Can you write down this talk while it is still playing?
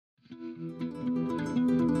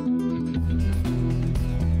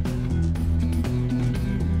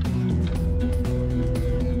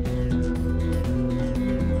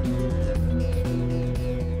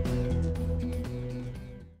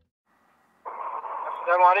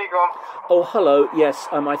Assalamu alaikum. Oh, hello. Yes,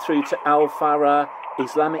 am I through to Al Farah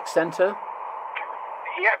Islamic Centre?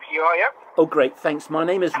 Yep, you are, yep. Oh, great. Thanks. My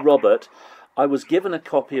name is Robert. I was given a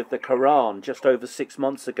copy of the Quran just over 6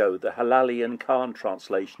 months ago, the Halali and Khan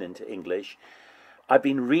translation into English. I've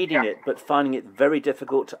been reading it, but finding it very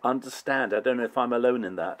difficult to understand. I don't know if I'm alone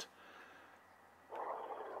in that.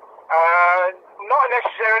 Not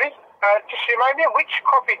necessarily. Just remind me, which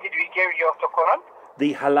copy did we give you of the Quran?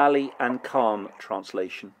 The Halali and Khan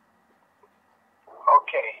translation.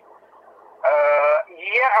 Okay.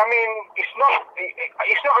 Yeah, I mean, it's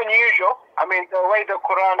not unusual. I mean, the way the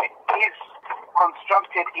Quran is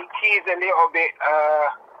constructed, it is a little bit,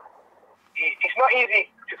 it's not easy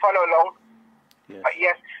to follow along. Yes. But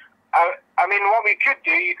yes, I mean, what we could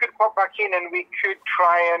do, you could pop back in and we could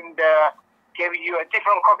try and give you a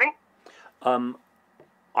different copy.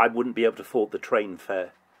 I wouldn't be able to afford the train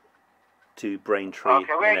fare to Braintree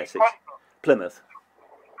Okay, in Essex. Plymouth.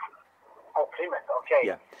 Oh, Plymouth, okay.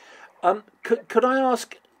 Yeah. Could I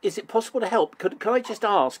ask, is it possible to help? Could I just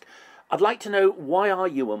ask, I'd like to know, why are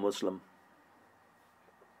you a Muslim?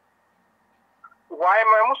 Why am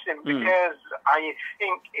I a Muslim? Because I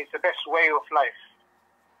think it's the best way of life.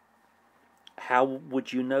 How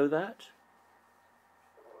would you know that?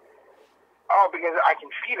 Oh, because I can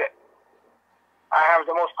feel it. I have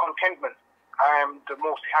the most contentment. I am the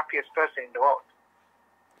most happiest person in the world.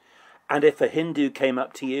 And if a Hindu came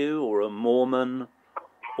up to you, or a Mormon,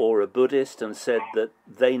 or a Buddhist, and said that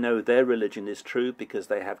they know their religion is true because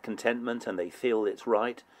they have contentment and they feel it's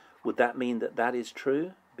right, would that mean that that is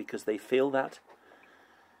true because they feel that?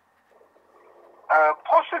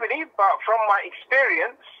 Possibly, but from my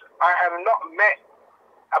experience, I have not met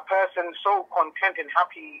a person so content and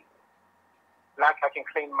happy like I can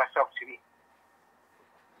claim myself to be.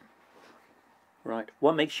 Right.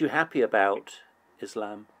 What makes you happy about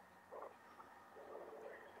Islam?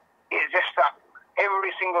 It's just that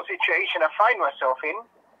every single situation I find myself in,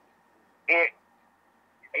 it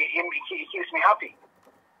keeps me happy.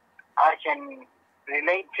 I can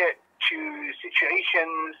relate it to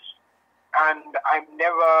situations, and I'm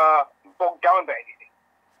never bogged down by anything.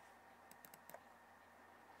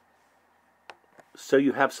 So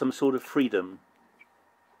you have some sort of freedom?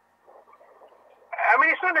 I mean,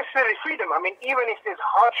 it's not necessarily freedom. I mean, even if there's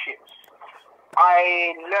hardships,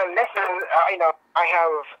 I learn lessons. I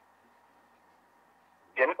have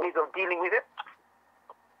ways of dealing with it.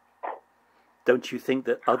 Don't you think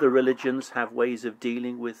that other religions have ways of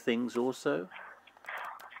dealing with things also?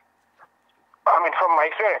 I mean, from my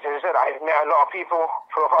experience, as I said, I've met a lot of people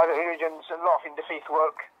from other religions, a lot of interfaith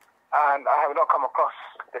work, and I have not come across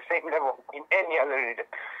the same level in any other religion.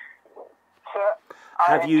 Sir,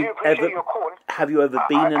 Have you ever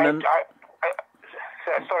been in an...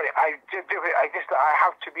 Sorry, I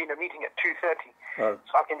have to be in a meeting at 2:30,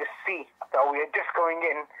 so I can just see that we are just going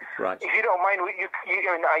in. Right. If you don't mind,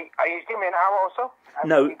 are you give me an hour or so?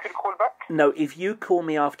 No. You could call back? No, if you call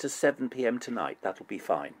me after 7 p.m. tonight, that'll be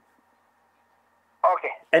fine.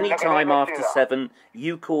 Okay. Any time after 7,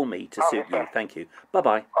 you call me to suit you. Thank you.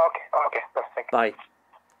 Bye-bye. Okay, thank you. Bye.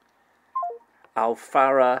 Al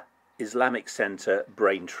Farah Islamic Centre,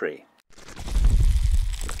 Braintree.